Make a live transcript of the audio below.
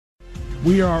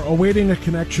We are awaiting a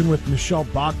connection with Michele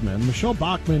Bachmann. Michele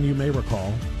Bachmann, you may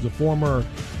recall, the former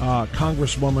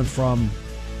congresswoman from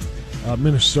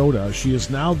Minnesota. She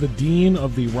is now the dean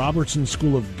of the Robertson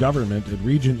School of Government at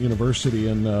Regent University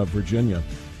in Virginia.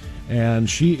 And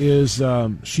she is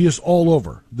all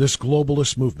over this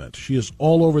globalist movement. She is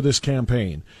all over this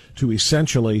campaign to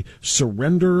essentially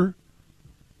surrender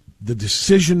the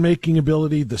decision-making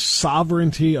ability, the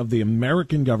sovereignty of the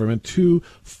American government to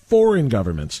foreign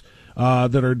governments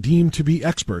that are deemed to be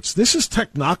experts. This is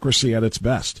technocracy at its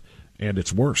best and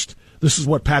its worst. This is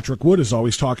what Patrick Wood is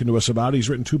always talking to us about. He's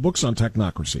written 2 books on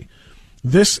technocracy.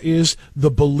 This is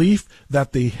the belief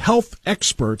that the health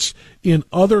experts in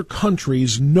other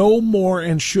countries know more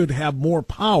and should have more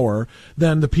power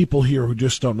than the people here who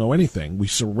just don't know anything. We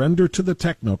surrender to the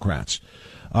technocrats,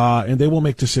 and they will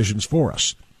make decisions for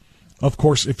us. Of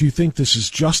course, if you think this is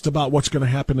just about what's going to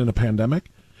happen in a pandemic,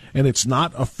 and it's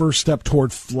not a first step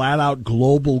toward flat-out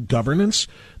global governance,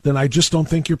 then I just don't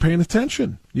think you're paying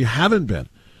attention. You haven't been.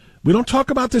 We don't talk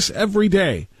about this every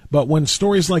day, but when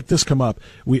stories like this come up,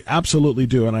 we absolutely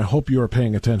do, and I hope you are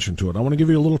paying attention to it. I want to give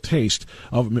you a little taste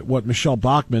of what Michele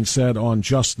Bachmann said on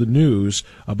Just the News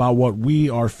about what we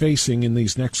are facing in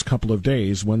these next couple of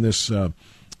days when this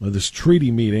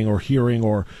treaty meeting or hearing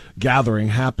or gathering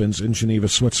happens in Geneva,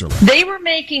 Switzerland. They were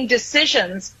making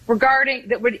decisions regarding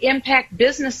that would impact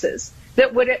businesses,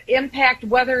 that would impact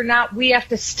whether or not we have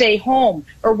to stay home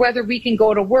or whether we can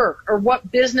go to work or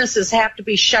what businesses have to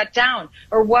be shut down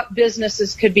or what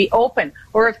businesses could be open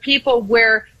or if people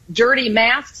wear dirty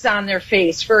masks on their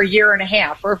face for a year and a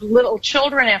half or if little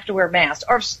children have to wear masks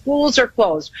or if schools are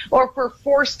closed or if we're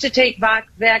forced to take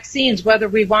vaccines whether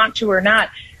we want to or not.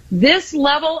 This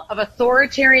level of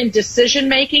authoritarian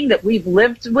decision-making that we've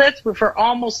lived with for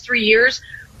almost 3 years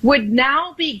would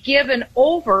now be given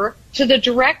over to the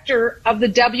director of the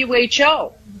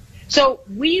WHO. So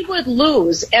we would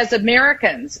lose, as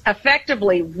Americans,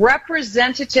 effectively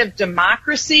representative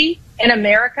democracy in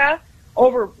America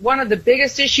over one of the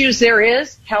biggest issues there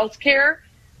is, healthcare.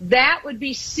 That would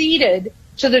be ceded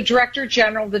to the Director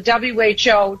General of the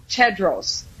WHO,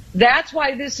 Tedros. That's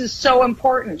why this is so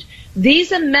important.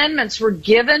 These amendments were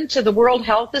given to the World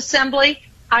Health Assembly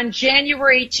on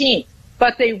January 18th,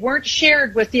 but they weren't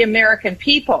shared with the American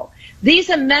people. These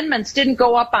amendments didn't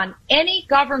go up on any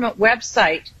government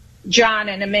website, John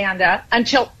and Amanda,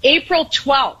 until April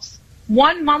 12th,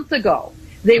 1 month ago.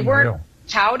 They weren't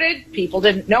touted. People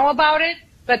didn't know about it,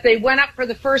 but they went up for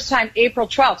the first time April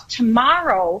 12th.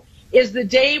 Tomorrow is the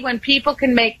day when people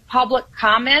can make public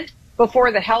comment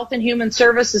before the Health and Human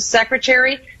Services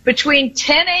Secretary between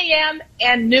 10 a.m.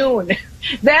 and noon.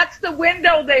 That's the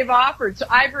window they've offered. So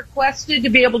I've requested to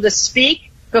be able to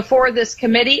speak before this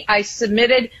committee. I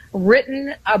submitted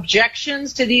written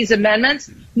objections to these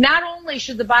amendments. Not only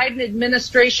should the Biden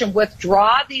administration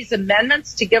withdraw these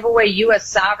amendments to give away U.S.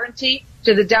 sovereignty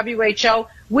to the WHO,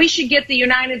 we should get the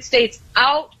United States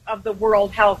out of the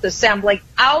World Health Assembly,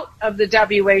 out of the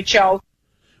WHO.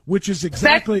 Which is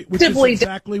exactly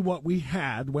what we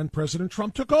had when President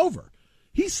Trump took over.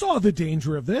 He saw the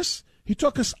danger of this. He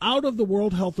took us out of the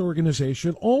World Health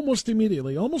Organization almost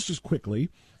immediately, almost as quickly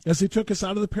as he took us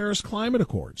out of the Paris Climate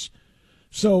Accords.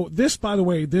 So this, by the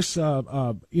way, this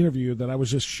interview that I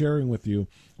was just sharing with you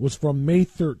was from May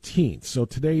 13th. So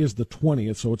today is the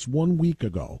 20th, so it's 1 week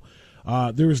ago.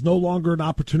 There is no longer an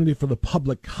opportunity for the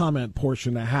public comment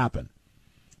portion to happen.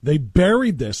 They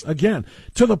buried this, again,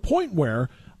 to the point where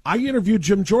I interviewed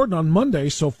Jim Jordan on Monday,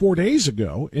 so 4 days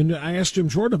ago, and I asked Jim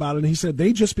Jordan about it, and he said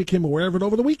they just became aware of it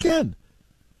over the weekend.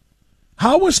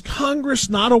 How was Congress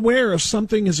not aware of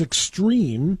something as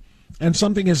extreme and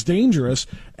something as dangerous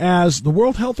as the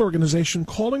World Health Organization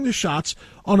calling the shots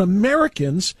on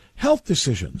Americans' health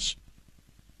decisions?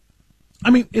 I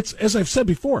mean, it's, as I've said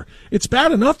before, it's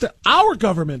bad enough that our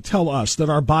government tell us that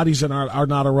our bodies are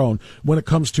not our own when it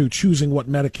comes to choosing what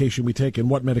medication we take and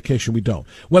what medication we don't,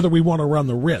 whether we want to run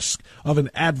the risk of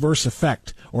an adverse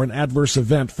effect or an adverse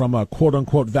event from a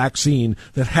quote-unquote vaccine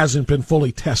that hasn't been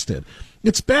fully tested.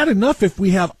 It's bad enough if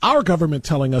we have our government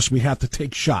telling us we have to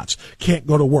take shots, can't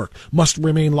go to work, must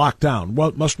remain locked down,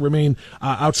 must remain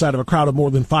outside of a crowd of more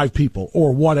than 5 people,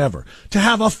 or whatever. To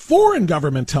have a foreign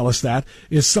government tell us that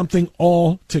is something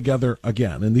altogether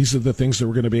again. And these are the things that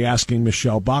we're going to be asking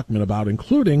Michele Bachmann about,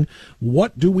 including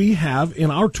what do we have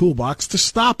in our toolbox to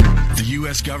stop it? The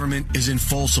U.S. government is in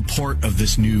full support of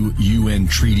this new UN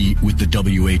treaty with the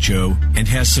WHO and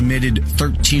has submitted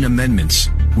 13 amendments.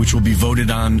 which will be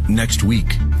voted on next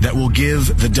week, that will give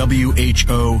the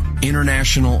WHO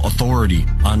international authority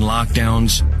on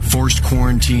lockdowns, forced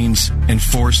quarantines, and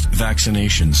forced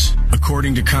vaccinations.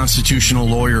 According to constitutional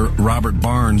lawyer Robert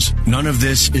Barnes, none of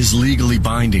this is legally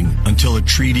binding until a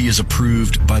treaty is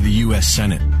approved by the U.S.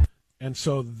 Senate. And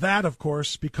so that, of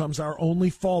course, becomes our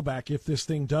only fallback if this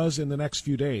thing does in the next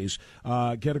few days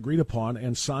get agreed upon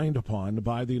and signed upon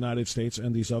by the United States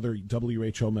and these other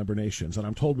WHO member nations. And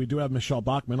I'm told we do have Michele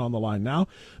Bachmann on the line now.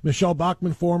 Michele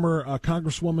Bachmann, former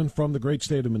congresswoman from the great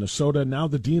state of Minnesota, now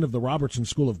the dean of the Robertson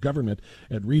School of Government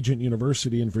at Regent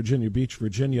University in Virginia Beach,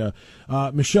 Virginia.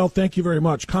 Michele, thank you very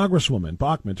much. Congresswoman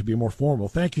Bachmann, to be more formal,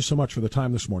 thank you so much for the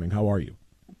time this morning. How are you?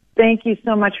 Thank you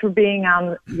so much for being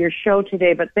on your show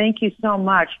today, but thank you so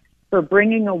much for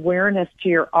bringing awareness to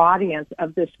your audience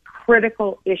of this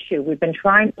critical issue. We've been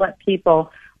trying to let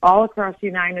people all across the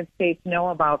United States know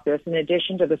about this, in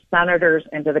addition to the senators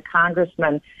and to the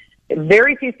congressmen.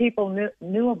 Very few people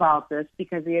knew about this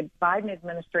because the Biden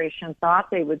administration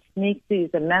thought they would sneak these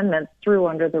amendments through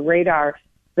under the radar.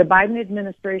 The Biden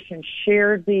administration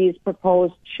shared these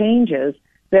proposed changes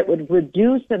that would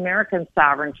reduce American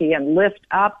sovereignty and lift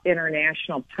up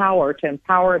international power to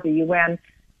empower the UN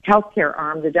healthcare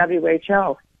arm, the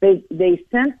WHO. They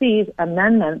sent these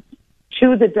amendments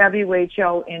to the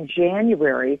WHO in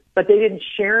January, but they didn't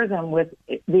share them with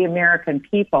the American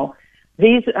people.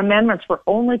 These amendments were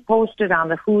only posted on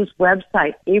the WHO's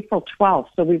website April 12th,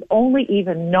 so we've only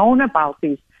even known about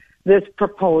this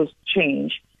proposed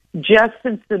change just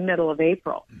since the middle of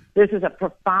April. This is a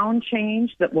profound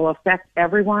change that will affect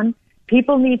everyone.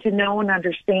 People need to know and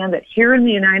understand that here in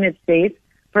the United States,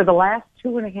 for the last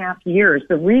 2.5 years,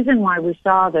 the reason why we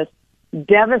saw this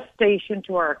devastation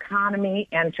to our economy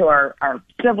and to our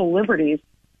civil liberties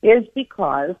is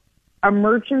because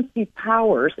emergency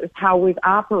powers is how we've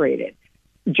operated.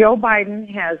 Joe Biden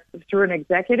has, through an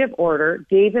executive order,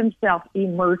 gave himself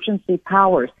emergency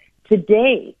powers.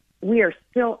 Today, we are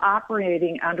still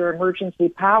operating under emergency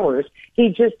powers. He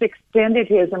just extended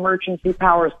his emergency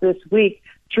powers this week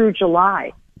through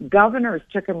July. Governors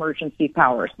took emergency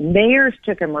powers. Mayors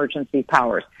took emergency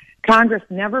powers. Congress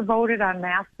never voted on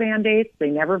mask mandates. They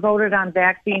never voted on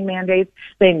vaccine mandates.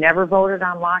 They never voted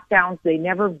on lockdowns. They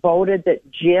never voted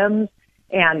that gyms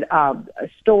and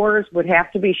stores would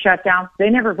have to be shut down.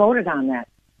 They never voted on that.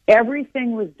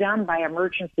 Everything was done by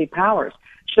emergency powers.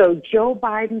 So Joe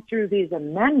Biden, through these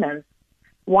amendments,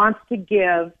 wants to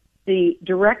give the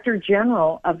Director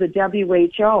General of the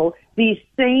WHO these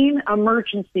same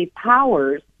emergency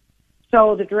powers.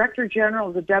 So the Director General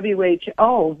of the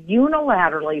WHO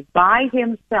unilaterally, by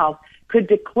himself, could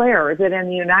declare that in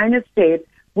the United States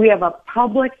we have a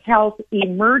public health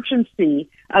emergency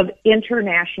of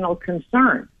international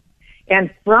concern. And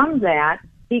from that,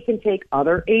 he can take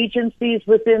other agencies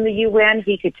within the UN.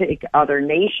 He could take other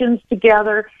nations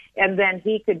together, and then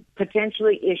he could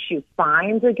potentially issue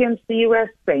fines against the U.S.,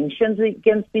 sanctions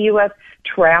against the U.S.,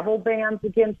 travel bans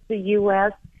against the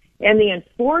U.S., and the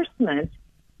enforcement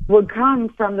would come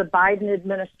from the Biden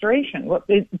administration.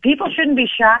 People shouldn't be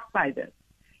shocked by this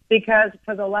because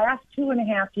for the last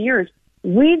 2.5 years,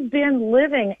 we've been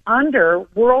living under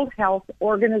World Health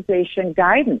Organization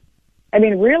guidance. I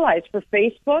mean, realize for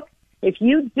Facebook, if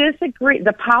you disagree,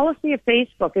 the policy of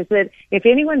Facebook is that if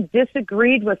anyone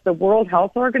disagreed with the World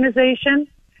Health Organization,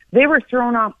 they were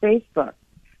thrown off Facebook.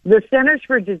 The Centers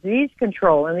for Disease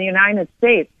Control in the United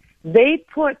States, they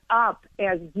put up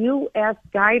as U.S.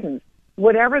 guidance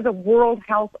whatever the World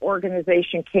Health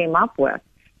Organization came up with.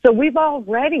 So we've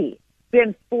already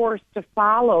been forced to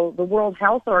follow the World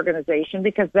Health Organization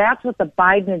because that's what the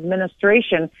Biden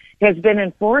administration has been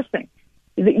enforcing.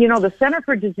 You know, the Center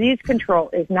for Disease Control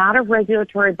is not a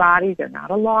regulatory body. They're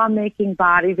not a lawmaking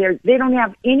body. They don't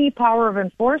have any power of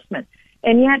enforcement.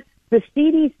 And yet the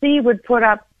CDC would put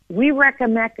up, we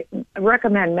recommend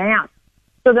masks.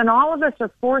 So then all of us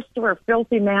are forced to wear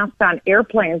filthy masks on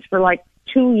airplanes for like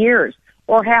 2 years,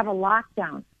 or have a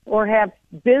lockdown, or have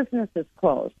businesses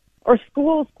closed, or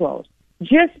schools closed,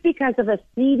 just because of a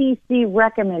CDC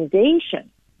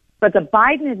recommendation. But the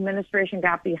Biden administration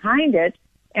got behind it,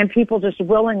 and people just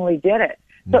willingly did it.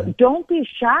 So don't be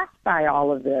shocked by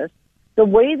all of this. The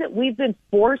way that we've been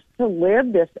forced to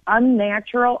live this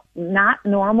unnatural, not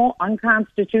normal,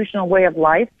 unconstitutional way of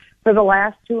life for the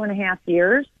last 2.5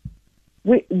 years,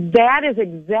 that is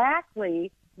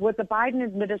exactly what the Biden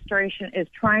administration is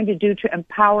trying to do to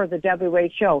empower the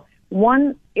WHO.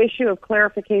 One issue of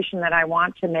clarification that I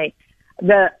want to make,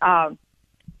 the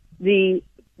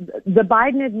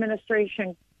Biden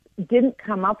administration didn't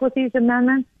come up with these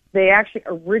amendments. They actually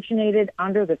originated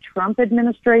under the Trump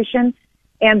administration.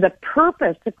 And the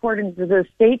purpose, according to the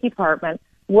State Department,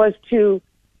 was to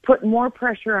put more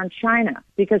pressure on China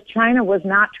because China was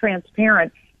not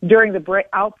transparent during the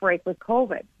outbreak with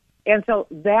COVID. And so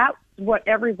that's what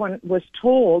everyone was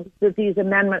told that these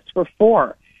amendments were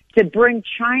for, to bring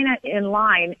China in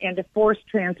line and to force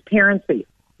transparency.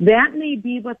 That may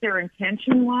be what their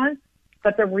intention was,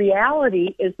 but the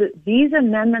reality is that these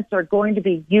amendments are going to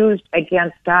be used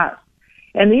against us.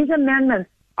 And these amendments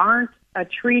aren't a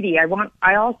treaty.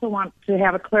 I also want to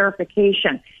have a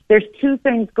clarification. There's two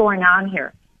things going on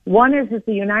here. One is that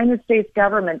the United States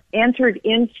government entered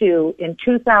into, in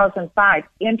 2005,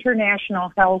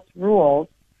 international health rules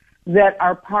that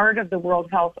are part of the World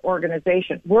Health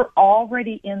Organization. We're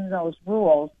already in those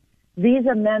rules. These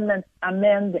amendments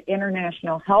amend the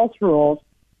international health rules,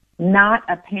 not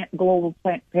a global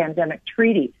pandemic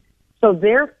treaty. So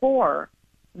therefore,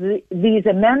 these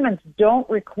amendments don't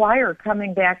require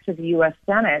coming back to the U.S.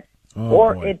 Senate,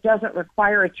 it doesn't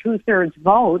require a 2/3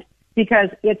 vote because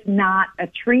it's not a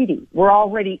treaty. We're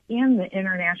already in the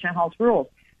international health rules.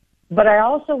 But I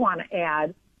also want to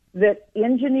add that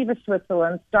in Geneva,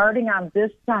 Switzerland, starting on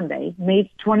this Sunday,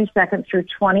 May 22nd through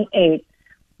 28th,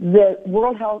 the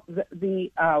World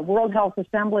Health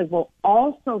Assembly will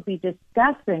also be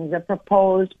discussing the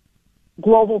proposed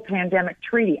global pandemic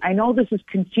treaty. I know this is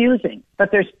confusing,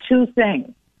 but there's two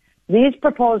things. These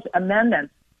proposed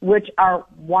amendments, which are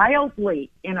wildly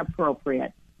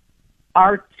inappropriate,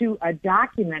 are to a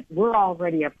document we're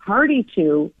already a party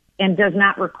to and does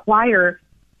not require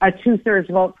a 2/3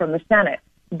 vote from the Senate.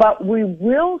 But we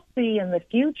will see in the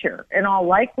future, in all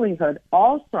likelihood,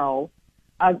 also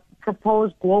a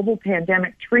proposed global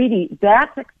pandemic treaty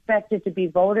that's expected to be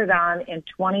voted on in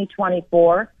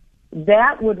 2024.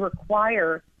 That would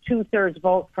require 2/3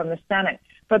 vote from the Senate.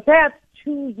 But that's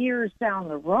 2 years down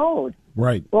the road.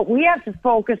 Right. What we have to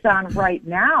focus on right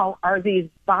now are these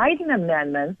Biden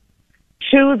amendments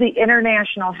to the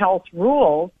international health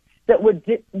rules that would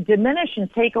diminish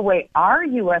and take away our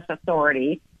U.S.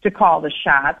 authority to call the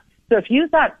shots. So if you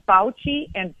thought Fauci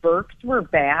and Birx were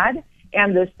bad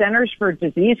and the Centers for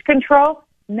Disease Control,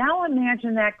 now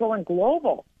imagine that going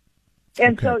global.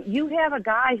 And so you have a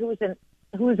guy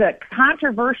who's a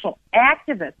controversial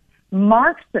activist,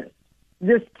 Marxist,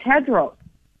 this Tedros,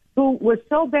 who was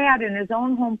so bad in his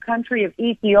own home country of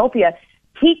Ethiopia,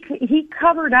 he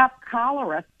covered up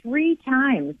cholera 3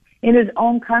 times in his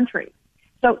own country.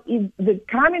 So the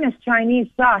communist Chinese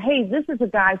saw, hey, this is a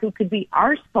guy who could be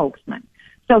our spokesman.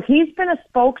 So he's been a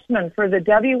spokesman for the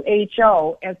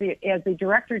W.H.O. as the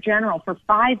Director General for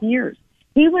 5 years.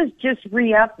 He was just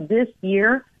re-upped this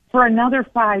year for another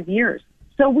 5 years.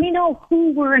 So we know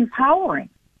who we're empowering.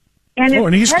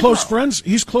 And he's close friends.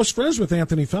 He's close friends with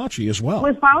Anthony Fauci as well.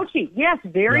 With Fauci, yes,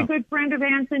 very good friend of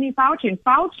Anthony Fauci. And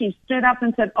Fauci stood up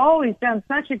and said, "Oh, he's done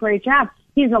such a great job.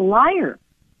 He's a liar.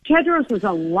 Tedros is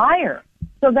a liar."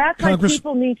 So that's why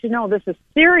people need to know this is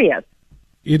serious.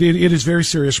 It is very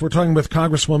serious. We're talking with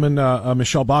Congresswoman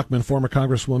Michele Bachmann, former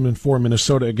Congresswoman for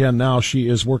Minnesota. Again, now she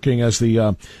is working as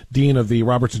the Dean of the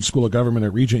Robertson School of Government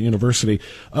at Regent University.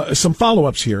 Some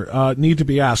follow-ups here need to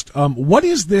be asked. What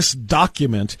is this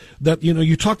document that,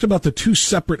 you talked about the two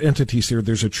separate entities here.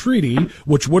 There's a treaty,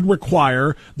 which would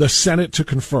require the Senate to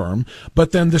confirm,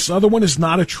 but then this other one is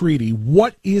not a treaty.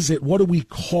 What is it? What do we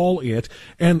call it?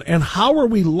 And how are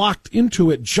we locked into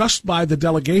it just by the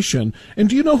delegation? And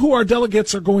do you know who our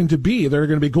delegates are going to be? They're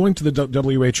going to be going to the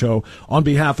WHO on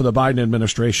behalf of the Biden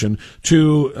administration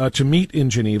to meet in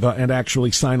Geneva and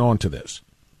actually sign on to this.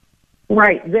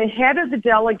 Right. The head of the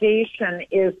delegation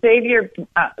is Xavier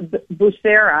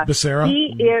Becerra. Becerra?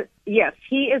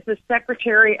 He is the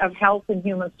Secretary of Health and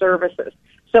Human Services.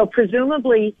 So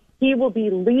presumably he will be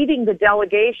leading the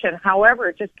delegation. However,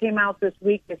 it just came out this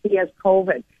week that he has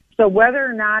COVID. So whether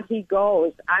or not he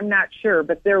goes, I'm not sure,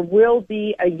 but there will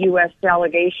be a U.S.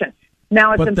 delegation.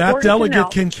 Now, it's but that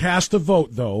delegate can cast a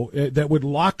vote, though, that would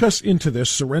lock us into this,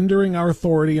 surrendering our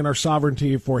authority and our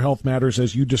sovereignty for health matters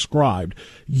as you described.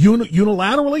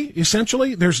 Unilaterally,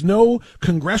 essentially, there's no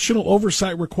congressional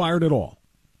oversight required at all.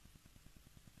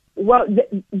 Well,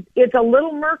 it's a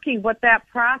little murky what that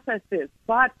process is,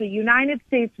 but the United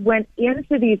States went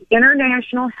into these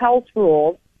international health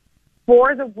rules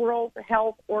for the World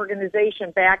Health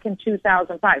Organization back in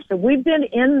 2005. So we've been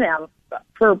in them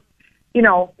for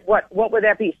what would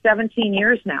that be? 17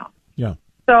 years now. Yeah.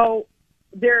 So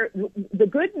the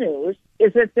good news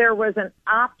is that there was an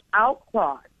opt-out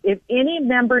clause. If any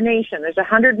member nation, there's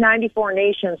 194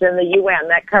 nations in the UN,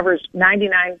 that covers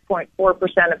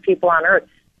 99.4% of people on Earth.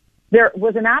 There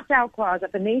was an opt-out clause.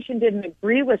 If a nation didn't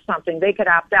agree with something, they could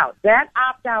opt out. That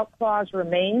opt-out clause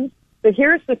remains. But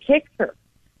here's the kicker.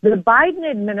 The Biden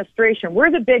administration,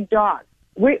 we're the big dog.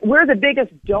 We're the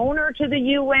biggest donor to the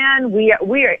UN. We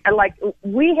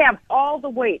have all the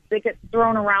weight that gets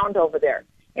thrown around over there.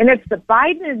 And it's the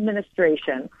Biden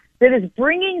administration that is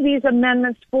bringing these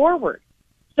amendments forward.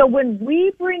 So when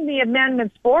we bring the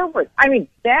amendments forward, I mean,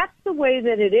 that's the way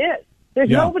that it is. There's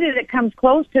nobody that comes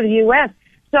close to the U.S.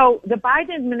 So the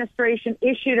Biden administration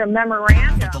issued a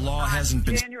memorandum. But the law hasn't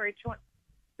been. January 20.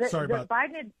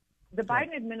 The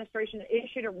Biden administration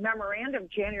issued a memorandum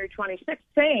January 26th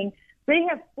saying they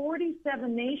have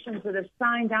 47 nations that have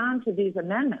signed on to these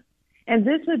amendments. And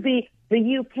this would be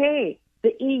the UK,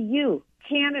 the EU,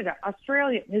 Canada,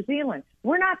 Australia, New Zealand.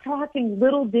 We're not talking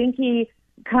little dinky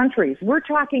countries. We're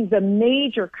talking the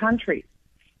major countries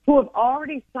who have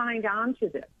already signed on to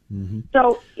this. Mm-hmm.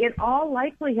 So in all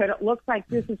likelihood, it looks like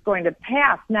this is going to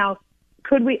pass. Now,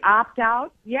 could we opt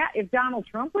out? Yeah, if Donald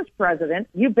Trump was president,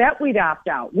 you bet we'd opt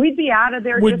out. We'd be out of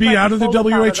there. We'd be out of the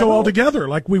WHO altogether,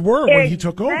 like we were when he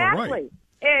took over, right?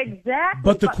 Exactly.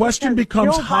 But the question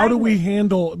becomes, how do we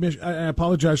handle? I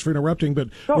apologize for interrupting, but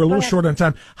we're a little short on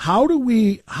time. How do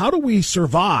we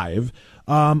survive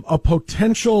a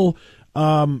potential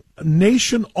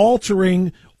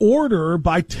nation-altering order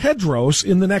by Tedros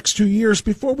in the next 2 years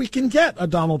before we can get a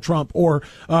Donald Trump or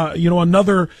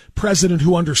another president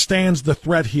who understands the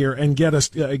threat here and get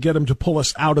him to pull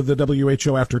us out of the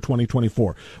WHO after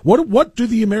 2024? What do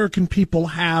the American people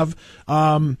have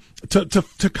to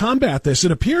combat this?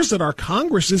 It appears that our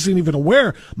Congress isn't even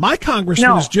aware. My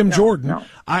congressman is Jim Jordan. No.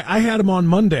 I had him on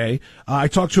Monday. I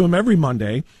talk to him every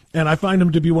Monday, and I find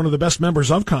him to be one of the best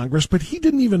members of Congress, but he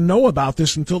didn't even know about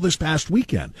this until this past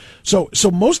weekend. So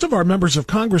most of our members of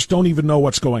Congress don't even know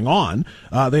what's going on.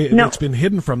 It's been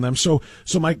hidden from them. So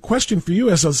my question for you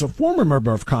as a former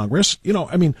member of Congress,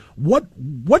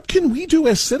 what can we do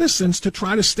as citizens to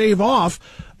try to stave off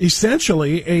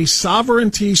essentially a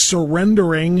sovereignty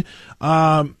surrendering,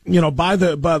 by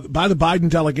the Biden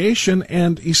delegation,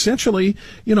 and essentially,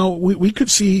 we could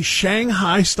see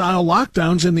Shanghai-style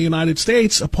lockdowns in the United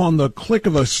States upon the click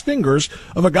of his fingers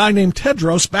of a guy named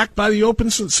Tedros, backed by the Open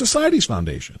Societies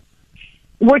Foundation.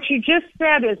 What you just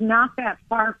said is not that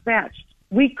far-fetched.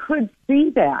 We could see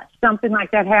that, something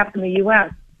like that happen in the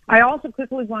U.S. I also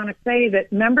quickly want to say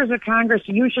that members of Congress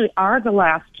usually are the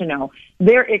last to know.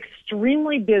 They're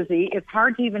extremely busy. It's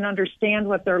hard to even understand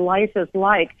what their life is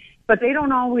like, but they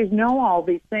don't always know all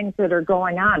these things that are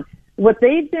going on. What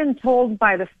they've been told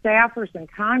by the staffers in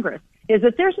Congress is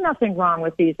that there's nothing wrong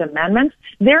with these amendments.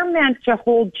 They're meant to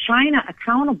hold China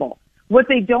accountable. What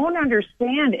they don't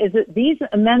understand is that these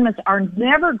amendments are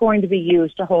never going to be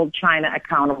used to hold China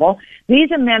accountable.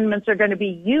 These amendments are going to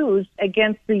be used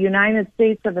against the United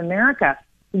States of America.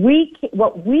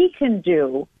 What we can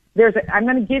do, I'm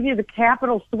going to give you the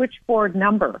Capitol switchboard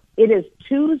number. It is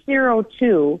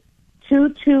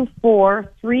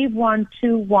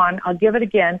 202-224-3121. I'll give it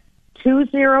again,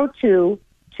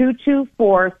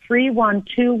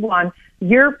 202-224-3121.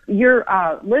 Your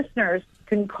listeners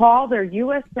can call their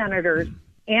U.S. senators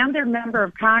and their member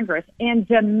of Congress and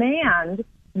demand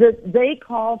that they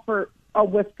call for a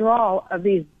withdrawal of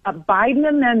these Biden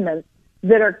amendments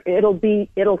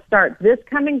it'll start this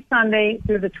coming Sunday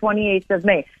through the 28th of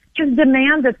May. Just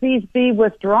demand that these be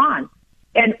withdrawn.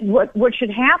 And what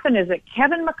should happen is that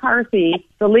Kevin McCarthy,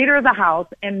 the leader of the House,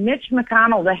 and Mitch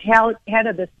McConnell, the head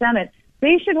of the Senate,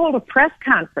 they should hold a press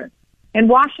conference in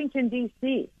Washington,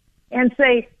 D.C., and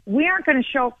say, we aren't going to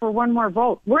show up for one more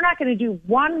vote. We're not going to do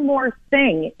one more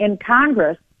thing in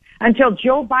Congress until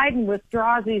Joe Biden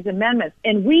withdraws these amendments.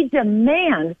 And we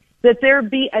demand that there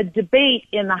be a debate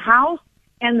in the House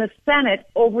and the Senate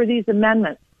over these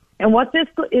amendments and what this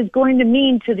is going to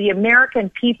mean to the American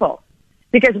people.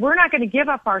 Because we're not going to give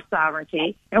up our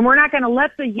sovereignty, and we're not going to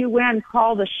let the UN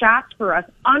call the shots for us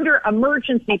under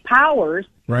emergency powers.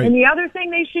 Right. And the other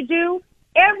thing they should do,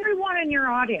 everyone in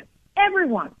your audience,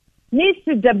 everyone, needs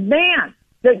to demand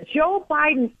that Joe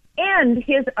Biden end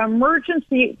his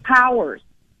emergency powers.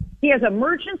 He has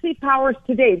emergency powers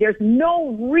today. There's no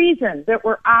reason that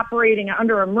we're operating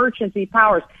under emergency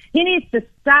powers. He needs to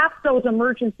stop those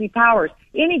emergency powers.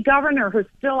 Any governor who's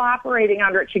still operating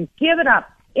under it should give it up.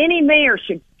 Any mayor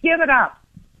should give it up.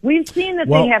 We've seen that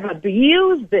they have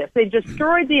abused this. They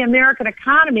destroyed the American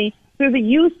economy through the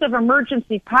use of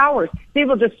emergency powers. They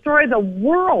will destroy the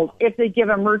world if they give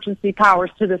emergency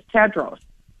powers to this Tedros.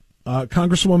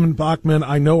 Congresswoman Bachmann,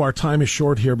 I know our time is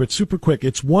short here, but super quick.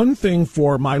 It's one thing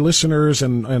for my listeners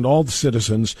and all the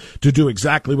citizens to do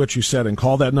exactly what you said and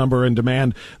call that number and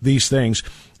demand these things.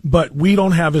 But we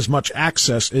don't have as much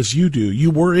access as you do.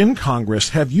 You were in Congress.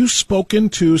 Have you spoken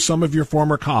to some of your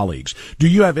former colleagues? Do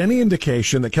you have any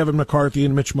indication that Kevin McCarthy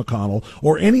and Mitch McConnell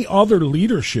or any other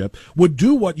leadership would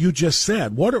do what you just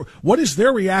said? What is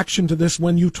their reaction to this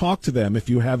when you talk to them, if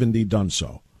you have indeed done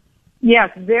so? Yes,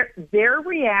 their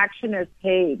reaction is,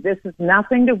 hey, this is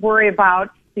nothing to worry about.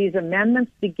 These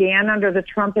amendments began under the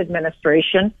Trump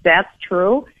administration. That's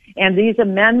true. And these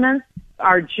amendments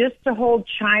are just to hold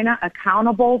China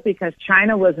accountable because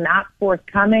China was not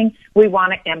forthcoming. We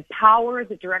want to empower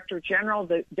the Director General,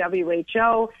 the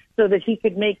W.H.O, so that he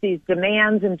could make these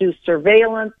demands and do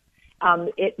surveillance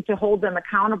to hold them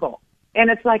accountable. And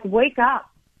it's like, wake up.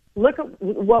 Look at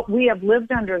what we have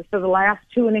lived under for the last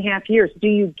 2.5 years. Do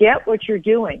you get what you're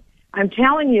doing? I'm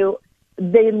telling you,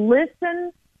 they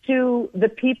listen to the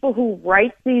people who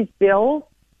write these bills.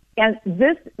 And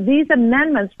these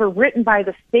amendments were written by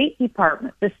the State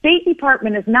Department. The State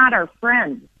Department is not our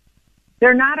friend.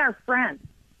 They're not our friend.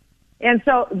 And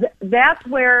so that's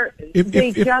where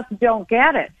they just don't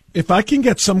get it. If I can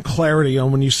get some clarity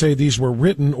on when you say these were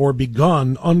written or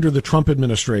begun under the Trump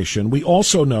administration, we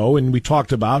also know, and we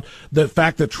talked about, the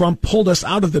fact that Trump pulled us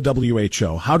out of the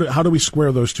WHO. How do we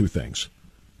square those two things?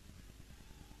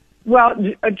 Well,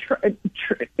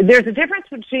 there's a difference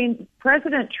between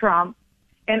President Trump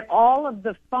and all of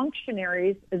the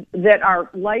functionaries that are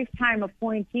lifetime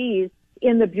appointees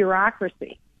in the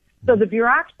bureaucracy. So the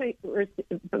bureaucracy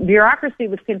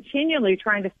was continually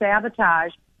trying to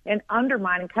sabotage and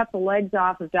undermine and cut the legs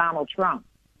off of Donald Trump.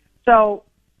 So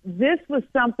this was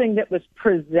something that was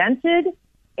presented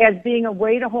as being a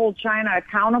way to hold China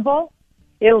accountable.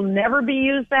 It'll never be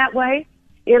used that way.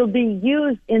 It'll be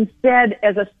used instead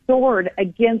as a sword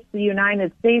against the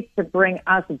United States to bring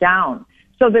us down.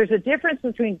 So there's a difference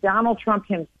between Donald Trump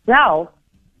himself.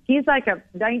 He's like a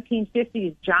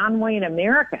 1950s John Wayne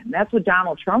American. That's what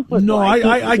Donald Trump was like.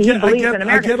 I get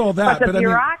all that. But the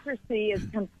bureaucracy is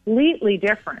completely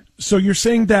different. So you're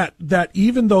saying that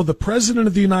even though the President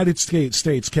of the United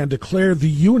States can declare the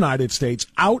United States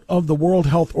out of the World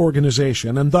Health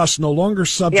Organization and thus no longer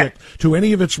subject to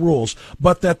any of its rules,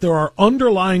 but that there are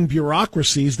underlying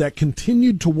bureaucracies that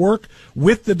continued to work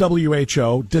with the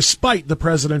WHO despite the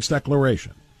President's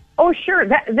declaration? Oh, sure.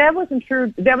 That wasn't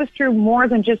true. That was true more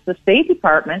than just the State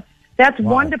Department. That's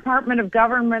one department of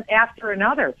government after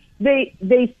another.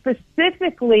 They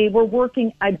specifically were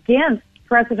working against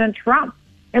President Trump.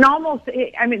 And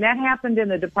that happened in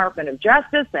the Department of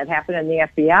Justice. That happened in the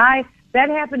FBI. That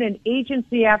happened in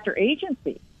agency after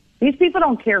agency. These people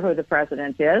don't care who the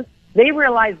president is. They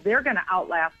realize they're going to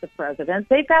outlast the president.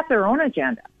 They've got their own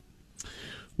agenda.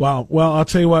 Wow. Well, I'll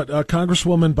tell you what,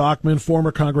 Congresswoman Bachmann,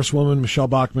 former Congresswoman Michele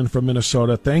Bachmann from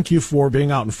Minnesota, thank you for being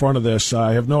out in front of this.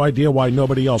 I have no idea why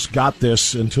nobody else got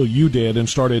this until you did and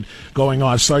started going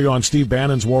on. I saw you on Steve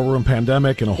Bannon's War Room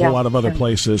Pandemic and a whole lot of other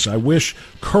places. I wish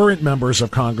current members of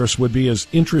Congress would be as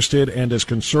interested and as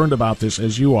concerned about this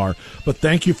as you are. But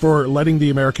thank you for letting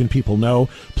the American people know.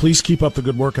 Please keep up the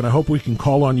good work, and I hope we can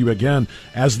call on you again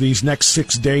as these next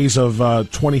 6 days of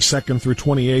 22nd through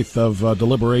 28th of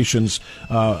deliberations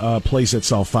plays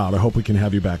itself out. I hope we can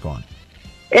have you back on.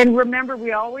 And remember,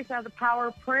 we always have the power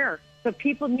of prayer. So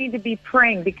people need to be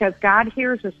praying because God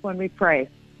hears us when we pray.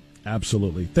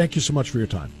 Absolutely. Thank you so much for your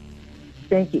time.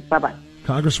 Thank you. Bye-bye.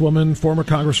 Former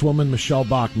Congresswoman Michele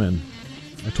Bachmann.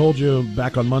 I told you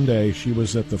back on Monday she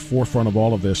was at the forefront of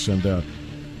all of this, and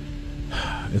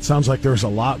it sounds like there's a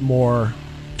lot more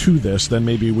to this than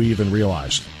maybe we even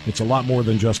realized. It's a lot more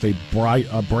than just a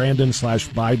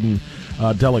Brandon/Biden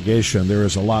delegation. There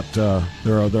is a lot. There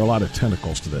are a lot of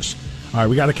tentacles to this. All right,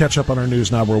 we got to catch up on our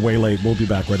news now. We're way late. We'll be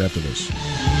back right after this.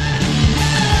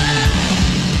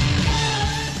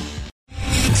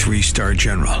 3-star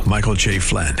General Michael J.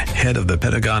 Flynn, head of the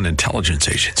Pentagon Intelligence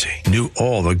Agency, knew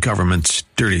all the government's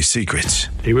dirty secrets.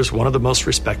 He was one of the most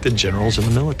respected generals in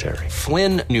the military.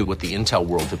 Flynn knew what the intel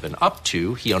world had been up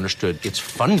to. He understood its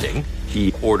funding.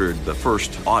 He ordered the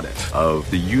first audit of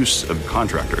the use of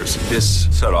contractors. This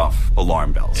set off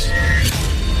alarm bells.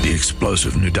 The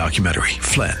explosive new documentary,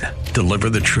 Flynn,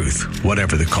 Deliver the Truth,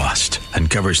 Whatever the Cost,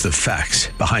 uncovers the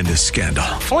facts behind this scandal.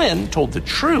 Flynn told the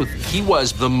truth. He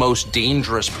was the most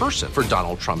dangerous person for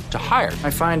Donald Trump to hire. I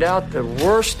find out the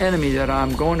worst enemy that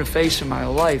I'm going to face in my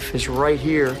life is right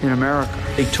here in America.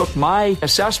 They took my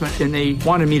assessment and they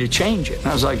wanted me to change it. And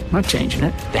I was like, I'm not changing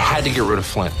it. They had to get rid of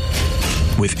Flynn.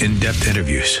 with in-depth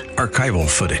interviews, archival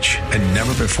footage, and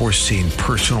never-before-seen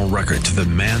personal records of the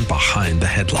man behind the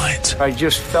headlines. I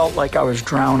just felt like I was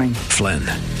drowning. Flynn,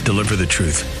 deliver the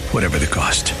truth, whatever the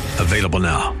cost. Available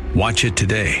now. Watch it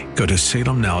today. Go to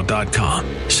salemnow.com.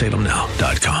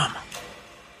 salemnow.com.